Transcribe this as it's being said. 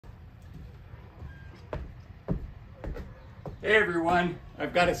Hey everyone,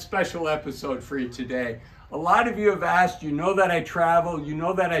 I've got a special episode for you today. A lot of you have asked, you know that I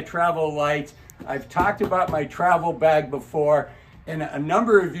travel light. I've talked about my travel bag before, and a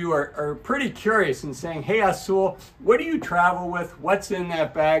number of you are pretty curious and saying, hey Azul, what do you travel with? What's in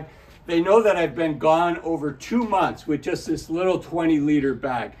that bag? They know that I've been gone over 2 months with just this little 20-liter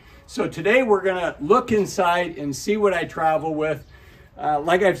bag. So today we're gonna look inside and see what I travel with.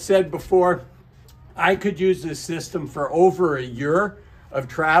 Like I've said before, I could use this system for over a year of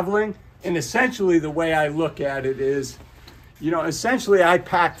traveling. And essentially the way I look at it is, essentially I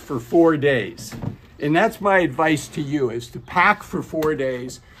packed for 4 days. And that's my advice to you, is to pack for 4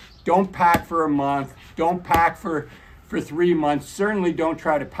 days. Don't pack for a month. Don't pack for 3 months. Certainly don't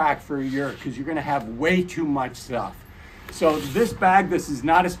try to pack for a year, because you're gonna have way too much stuff. So this bag, this is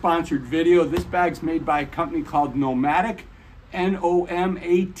not a sponsored video. This bag's made by a company called Nomatic, N-O-M-A-T-I-C.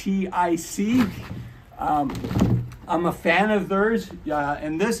 I'm a fan of theirs,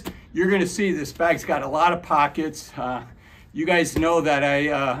 and this, you're gonna see this bag's got a lot of pockets. You guys know that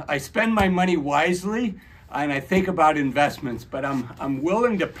I spend my money wisely, and I think about investments, but I'm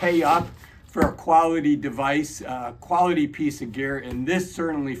willing to pay up for a quality device, quality piece of gear, and this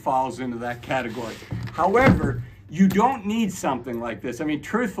certainly falls into that category. However, you don't need something like this. I mean,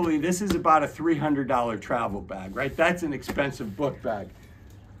 truthfully, this is about a $300 travel bag, right? That's an expensive book bag.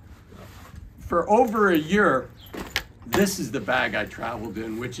 For over a year, this is the bag I traveled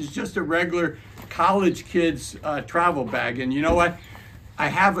in, which is just a regular college kid's travel bag. And you know what? I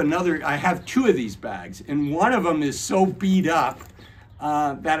have 2 of these bags, and one of them is so beat up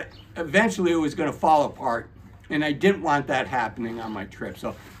that eventually it was gonna fall apart. And I didn't want that happening on my trip.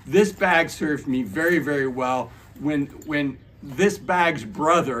 So this bag served me very, very well. When this bag's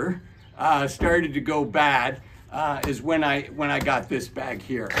brother started to go bad is when I got this bag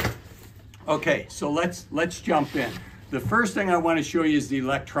here. Okay, so let's jump in. The first thing I want to show you is the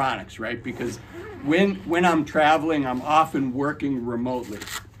electronics, right? Because when I'm traveling, I'm often working remotely.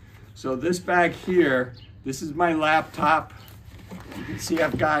 So this bag here, this is my laptop. You can see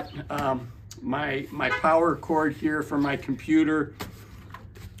I've got my power cord here for my computer.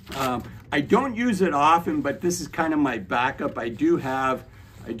 I don't use it often, but this is kind of my backup. I do have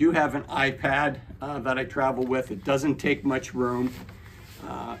an iPad that I travel with. It doesn't take much room.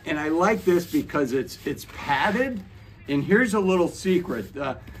 And I like this because it's padded. And here's a little secret.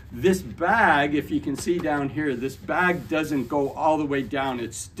 This bag, if you can see down here, this bag doesn't go all the way down.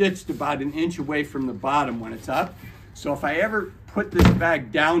 It's stitched about 1 inch away from the bottom when it's up. So if I ever put this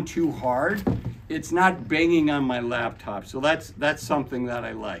bag down too hard, it's not banging on my laptop. So that's something that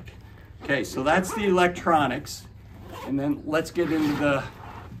I like. Okay, so that's the electronics. And then let's get into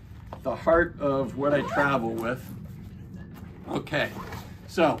the heart of what I travel with. Okay,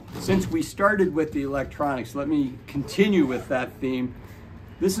 so since we started with the electronics, let me continue with that theme.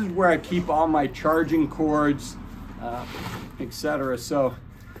 This is where I keep all my charging cords, etc. So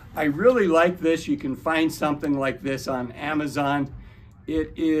I really like this. You can find something like this on Amazon.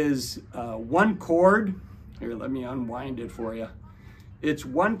 It is 1 cord. Here, let me unwind it for you. It's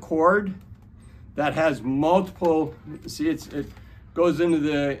 1 cord that has multiple, see, it goes into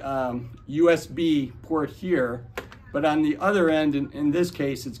the USB port here, but on the other end, in this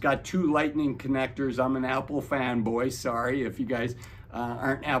case, it's got 2 lightning connectors. I'm an Apple fanboy, sorry if you guys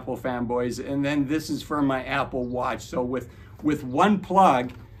aren't Apple fanboys. And then this is for my Apple Watch. So with 1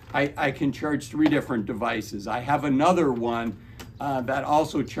 plug, I can charge 3 different devices. I have another one that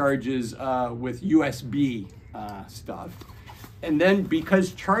also charges with USB stuff. And then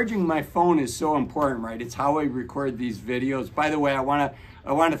because charging my phone is so important, right? It's how I record these videos. By the way, I want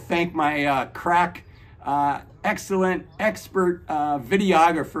to thank my crack, excellent, expert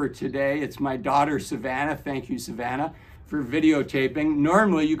videographer today. It's my daughter, Savannah. Thank you, Savannah, for videotaping.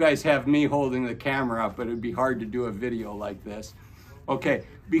 Normally, you guys have me holding the camera up, but it'd be hard to do a video like this. Okay,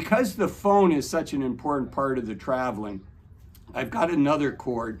 because the phone is such an important part of the traveling, I've got another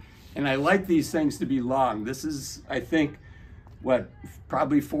cord, and I like these things to be long. This is, I think,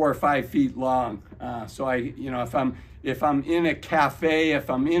 probably 4 or 5 feet long. So if I'm in a cafe,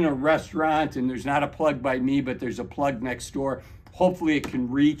 if I'm in a restaurant and there's not a plug by me, but there's a plug next door, hopefully it can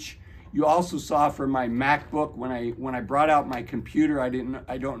reach. You also saw for my MacBook, when I brought out my computer, I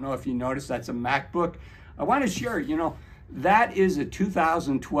don't know if you noticed, that's a MacBook. I want to share, that is a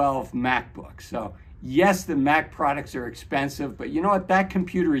 2012 MacBook. So yes, the Mac products are expensive, but you know what? That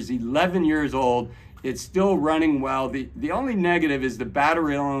computer is 11 years old. It's still running well. The only negative is the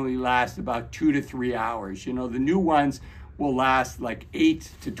battery only lasts about 2 to 3 hours. The new ones will last like 8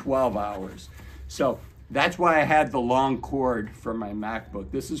 to 12 hours. So that's why I had the long cord for my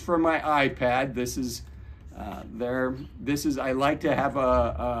MacBook. This is for my iPad. This is I like to have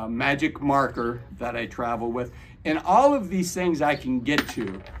a magic marker that I travel with. And all of these things I can get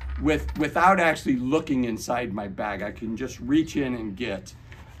to without actually looking inside my bag. I can just reach in and get.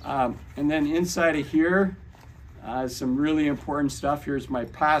 And then inside of here, some really important stuff. Here's my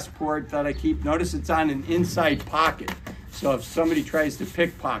passport that I keep. Notice it's on an inside pocket. So if somebody tries to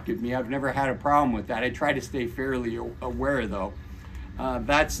pickpocket me, I've never had a problem with that. I try to stay fairly aware though.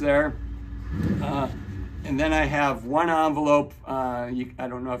 That's there. And then I have one envelope. I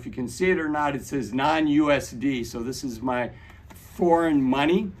don't know if you can see it or not. It says non-USD. So this is my foreign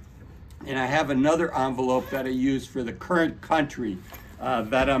money. And I have another envelope that I use for the current country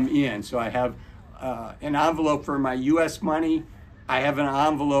that I'm in. So I have an envelope for my US money. I have an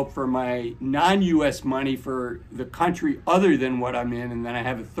envelope for my non-US money for the country other than what I'm in. And then I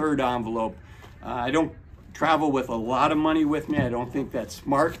have a third envelope. I don't travel with a lot of money with me. I don't think that's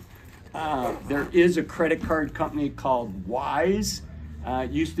smart. There is a credit card company called Wise.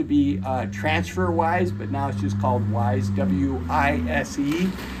 It used to be TransferWise, but now it's just called Wise, W-I-S-E.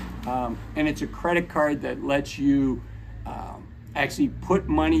 And it's a credit card that lets you actually put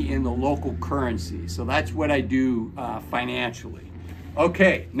money in the local currency. So that's what I do financially.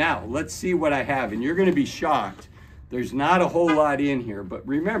 Okay, now let's see what I have. And you're going to be shocked. There's not a whole lot in here, but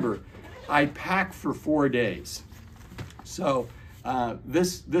remember, I pack for 4 days. So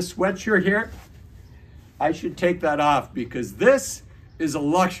this sweatshirt here, I should take that off because this is a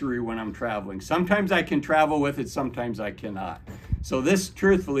luxury when I'm traveling. Sometimes I can travel with it, sometimes I cannot. So this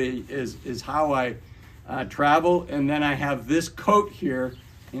truthfully is how I travel. And then I have this coat here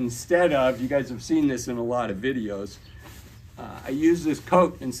instead of, you guys have seen this in a lot of videos, I use this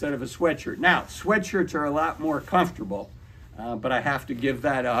coat instead of a sweatshirt. Now, sweatshirts are a lot more comfortable, but I have to give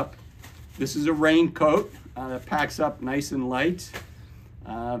that up. This is a raincoat that packs up nice and light.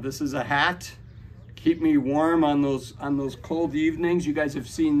 This is a hat. Keep me warm on those cold evenings. You guys have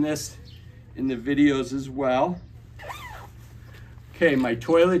seen this in the videos as well. Okay, my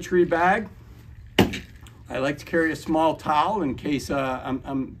toiletry bag. I like to carry a small towel in case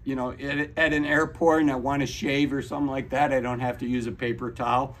I'm at an airport and I want to shave or something like that. I don't have to use a paper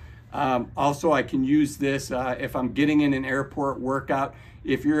towel. Also, I can use this if I'm getting in an airport workout.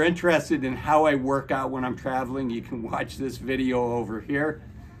 If you're interested in how I work out when I'm traveling, you can watch this video over here.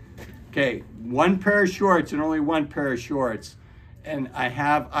 Okay, one pair of shorts and only one pair of shorts. And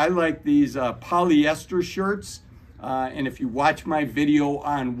I like these polyester shirts. And if you watch my video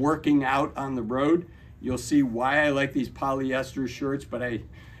on working out on the road, you'll see why I like these polyester shirts, but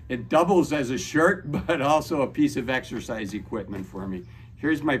it doubles as a shirt, but also a piece of exercise equipment for me.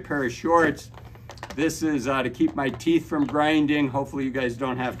 Here's my pair of shorts. This is to keep my teeth from grinding. Hopefully you guys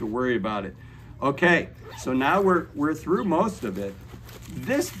don't have to worry about it. Okay, so now we're through most of it.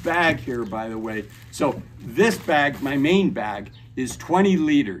 This bag here, by the way, so this bag, my main bag, is 20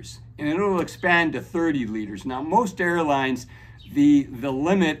 liters, and it'll expand to 30 liters. Now, most airlines, the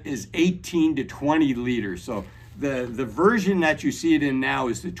limit is 18 to 20 liters. So the version that you see it in now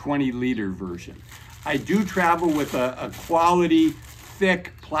is the 20-liter version. I do travel with a quality,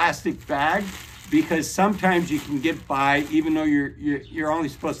 thick plastic bag because sometimes you can get by, even though you're only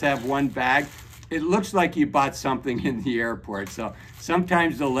supposed to have one bag, it looks like you bought something in the airport. So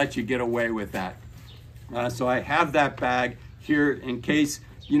sometimes they'll let you get away with that. So I have that bag here in case,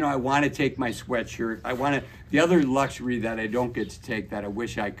 I want to take my sweatshirt. The other luxury that I don't get to take that I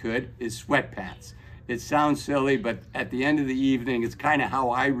wish I could is sweatpants. It sounds silly, but at the end of the evening, it's kind of how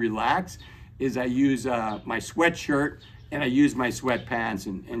I relax, is I use my sweatshirt and I use my sweatpants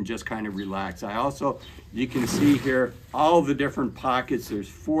and just kind of relax. I also, you can see here, all the different pockets. There's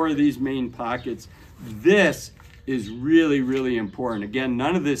 4 of these main pockets. This is really, really important. Again,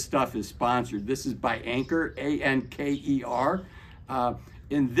 none of this stuff is sponsored. This is by Anker, A-N-K-E-R.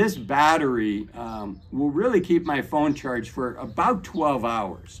 And this battery will really keep my phone charged for about 12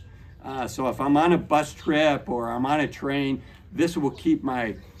 hours. So if I'm on a bus trip or I'm on a train, this will keep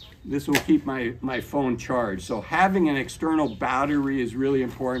my phone charged. So having an external battery is really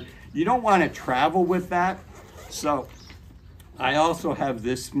important. You don't want to travel with that. So I also have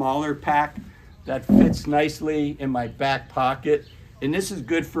this smaller pack that fits nicely in my back pocket. And this is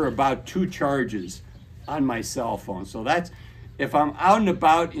good for about 2 charges on my cell phone. So that's, if I'm out and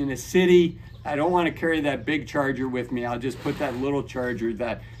about in a city, I don't want to carry that big charger with me. I'll just put that little charger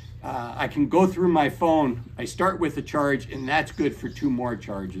that I can go through my phone. I start with a charge and that's good for 2 more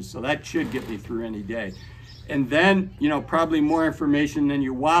charges. So that should get me through any day. And then, probably more information than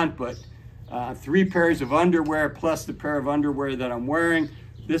you want, but 3 pairs of underwear plus the pair of underwear that I'm wearing.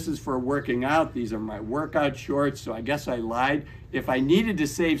 This is for working out. These are my workout shorts, so I guess I lied. If I needed to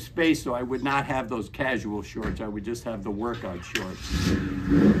save space, so I would not have those casual shorts. I would just have the workout shorts.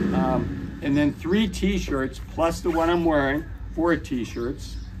 And then 3 t-shirts, plus the one I'm wearing, 4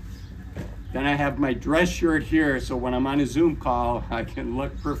 t-shirts. Then I have my dress shirt here, so when I'm on a Zoom call, I can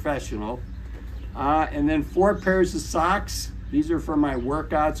look professional. And then 4 pairs of socks. These are for my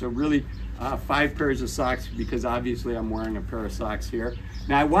workouts, so really 5 pairs of socks, because obviously I'm wearing a pair of socks here.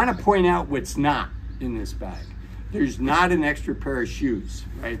 Now I want to point out what's not in this bag. There's not an extra pair of shoes,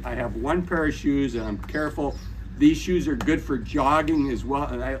 right? I have 1 pair of shoes, and I'm careful. These shoes are good for jogging as well.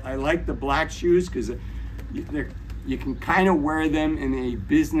 And I like the black shoes because you can kind of wear them in a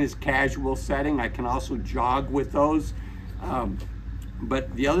business casual setting. I can also jog with those.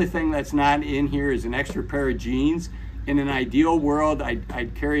 But the other thing that's not in here is an extra pair of jeans. In an ideal world,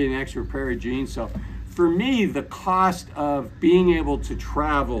 I'd carry an extra pair of jeans. So for me, the cost of being able to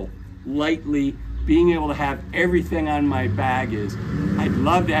travel lightly, being able to have everything on my bag is, I'd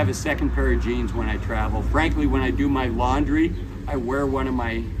love to have a second pair of jeans when I travel. Frankly, when I do my laundry, I wear one of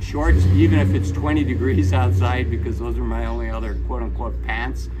my shorts, even if it's 20 degrees outside, because those are my only other quote-unquote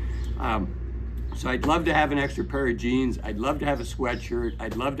pants. So I'd love to have an extra pair of jeans. I'd love to have a sweatshirt.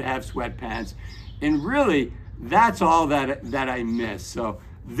 I'd love to have sweatpants. And really, that's all that I miss. So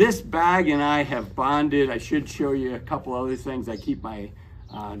this bag and I have bonded. I should show you a couple other things. I keep my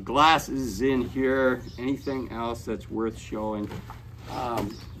glasses in here. Anything else that's worth showing?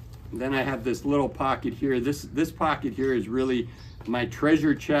 Then I have this little pocket here. This pocket here is really my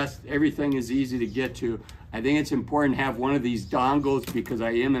treasure chest. Everything is easy to get to. I think it's important to have one of these dongles because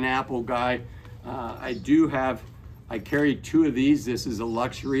I am an Apple guy. I carry 2 of these. This is a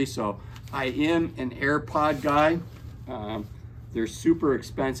luxury, so I am an AirPod guy. They're super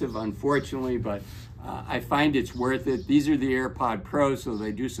expensive, unfortunately, but I find it's worth it. These are the AirPod Pros, so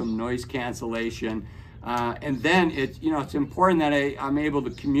they do some noise cancellation. And then it's important that I'm able to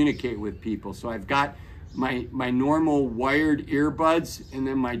communicate with people. So I've got my normal wired earbuds and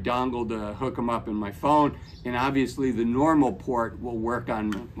then my dongle to hook them up in my phone. And obviously the normal port will work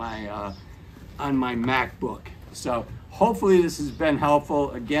on my MacBook. So hopefully this has been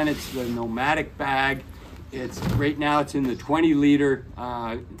helpful. Again, it's the Nomadic bag. Right now it's in the 20-liter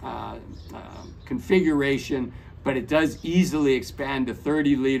configuration, but it does easily expand to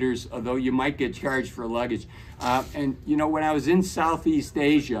 30 liters, although you might get charged for luggage. And when I was in Southeast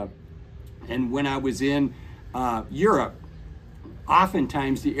Asia and when I was in Europe,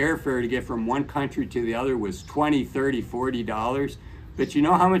 oftentimes the airfare to get from one country to the other was $20, $30, $40. But you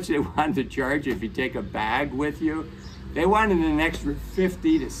know how much they wanted to charge if you take a bag with you? They wanted an extra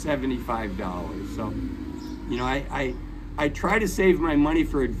 $50 to $75. So, I try to save my money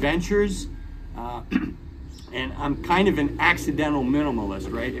for adventures. And I'm kind of an accidental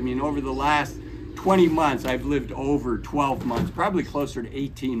minimalist, right? I mean, over the last 20 months, I've lived over 12 months, probably closer to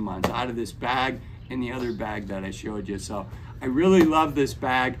 18 months out of this bag and the other bag that I showed you. So I really love this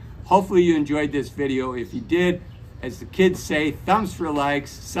bag. Hopefully you enjoyed this video. If you did, as the kids say, thumbs for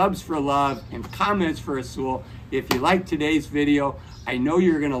likes, subs for love, and comments for Azul. If you liked today's video, I know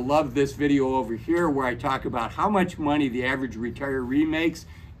you're gonna love this video over here where I talk about how much money the average retiree makes.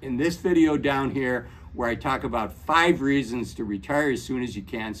 In this video down here, where I talk about 5 reasons to retire as soon as you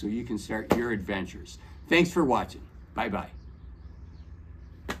can so you can start your adventures. Thanks for watching. Bye-bye.